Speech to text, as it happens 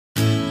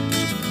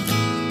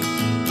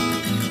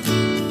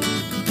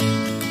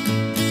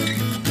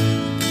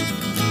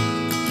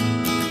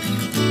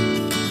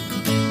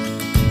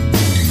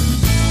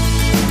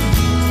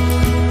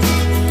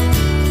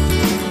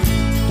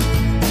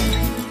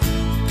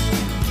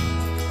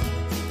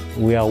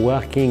We are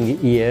working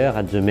here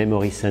at the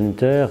Memory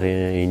Center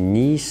in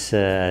Nice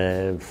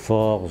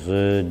for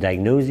the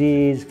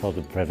diagnosis, for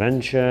the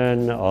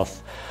prevention of...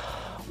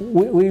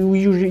 We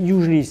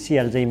usually see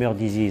Alzheimer's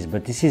disease,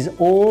 but this is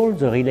all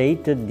the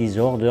related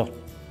disorder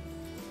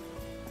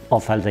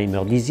of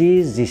Alzheimer's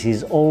disease. This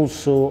is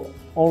also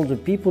all the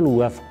people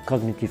who have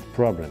cognitive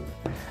problems.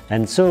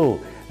 And so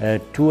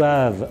to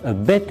have a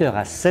better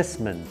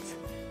assessment,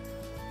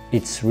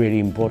 it's really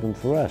important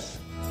for us.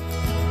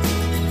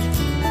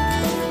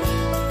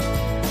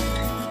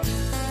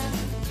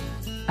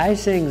 I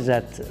think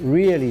that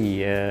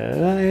really,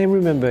 I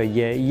remember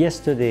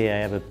yesterday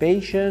I have a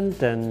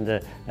patient and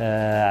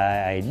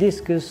I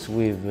discussed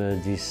with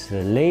this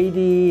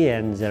lady,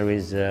 and there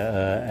is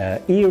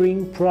a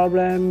hearing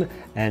problem,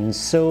 and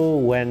so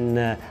when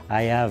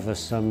I have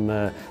some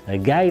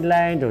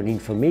guideline or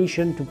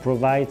information to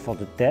provide for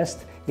the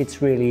test,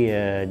 it's really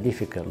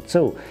difficult.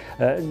 So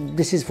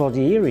this is for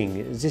the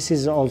hearing, this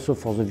is also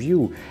for the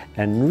view,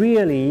 and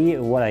really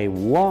what I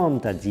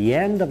want at the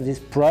end of this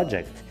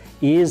project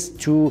is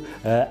to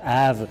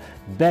have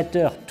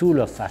better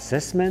tool of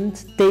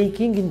assessment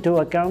taking into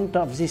account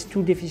of these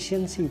two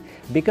deficiencies.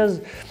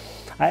 Because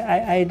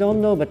I don't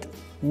know, but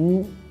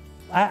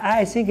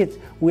I think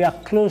we are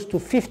close to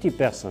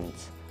 50%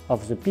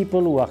 of the people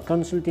who are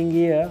consulting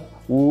here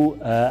who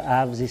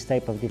have this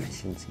type of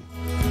deficiency.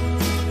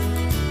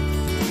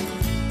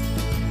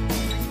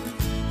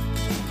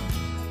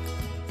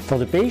 For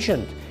the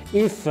patient,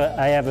 if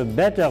I have a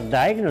better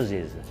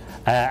diagnosis,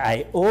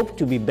 I hope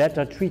to be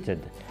better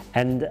treated.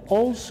 And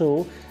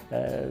also,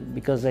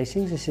 because I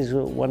think this is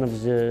one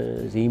of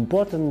the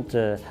important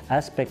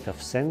aspects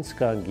of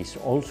SENSE-Cog, is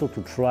also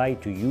to try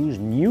to use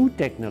new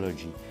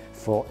technology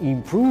for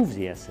improve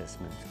the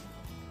assessment.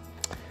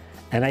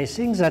 And I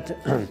think that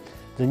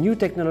the new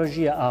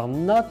technology are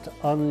not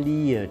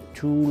only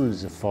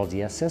tools for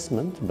the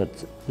assessment,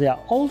 but they are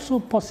also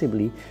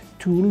possibly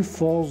tools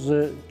for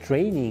the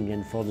training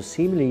and for the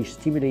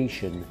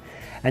stimulation.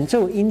 And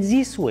so in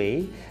this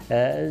way,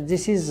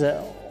 this is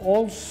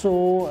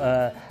also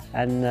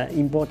an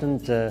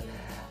important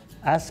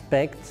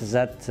aspect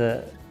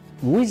that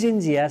within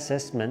the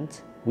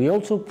assessment, we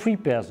also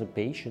prepare the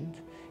patient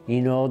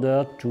in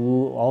order to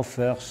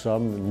offer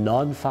some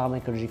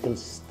non-pharmacological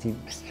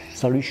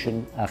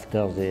solution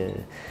after the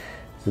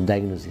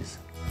diagnosis.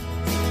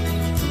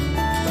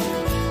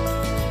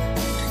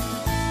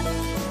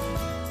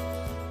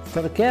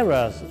 For the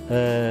carers,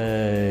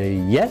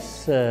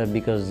 yes,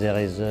 because there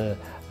is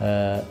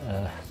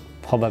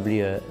probably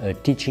a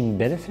teaching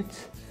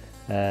benefit.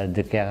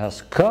 The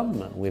carers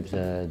come with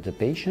the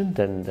patient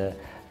and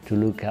to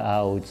look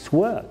how it's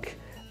work,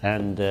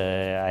 and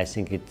I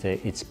think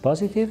it's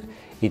positive.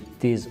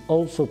 It is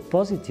also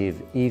positive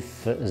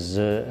if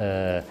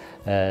there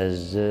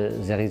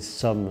is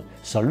some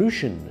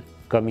solution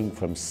coming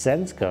from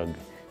SENSE-Cog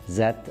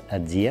that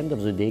at the end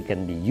of the day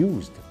can be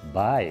used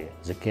by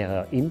the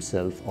carer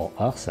himself or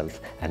herself,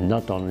 and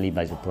not only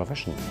by the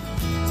professional.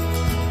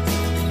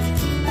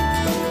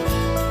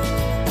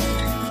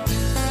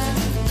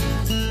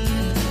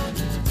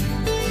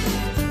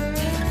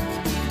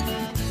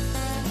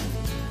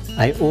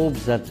 I hope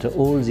that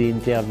all the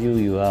interview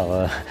you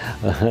are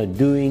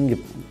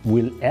doing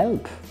will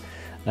help.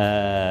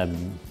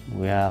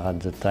 We are at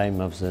the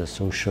time of the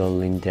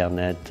social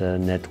internet,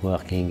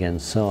 networking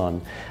and so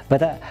on.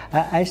 But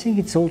I think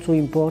it's also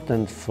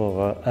important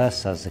for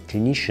us as a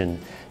clinician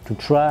to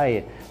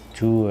try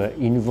to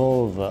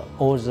involve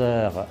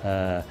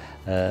other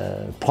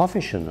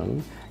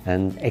professionals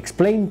and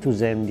explain to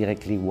them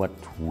directly what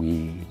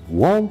we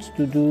want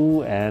to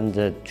do, and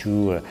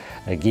to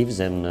give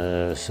them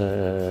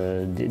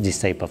this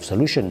type of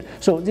solution.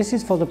 So this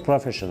is for the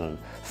professional.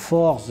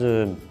 For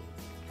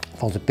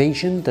the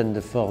patient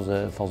and for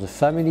the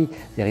family,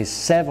 there is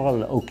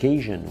several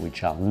occasions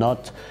which are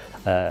not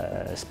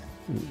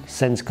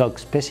SENSE-Cog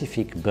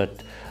specific,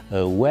 but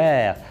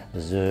where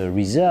the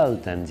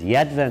result and the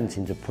advance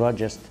in the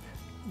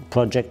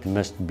project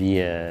must be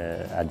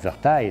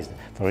advertised.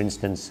 For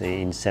instance,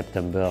 in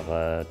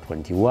September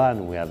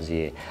 21, we have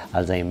the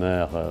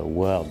Alzheimer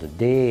World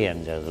Day,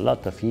 and there's a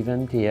lot of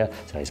events here.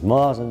 There is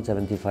more than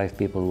 75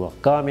 people who are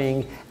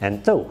coming,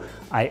 and so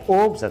I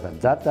hope that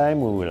at that time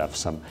we will have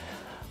some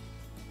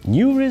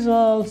new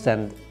results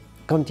and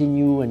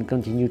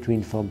continue to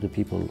inform the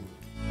people.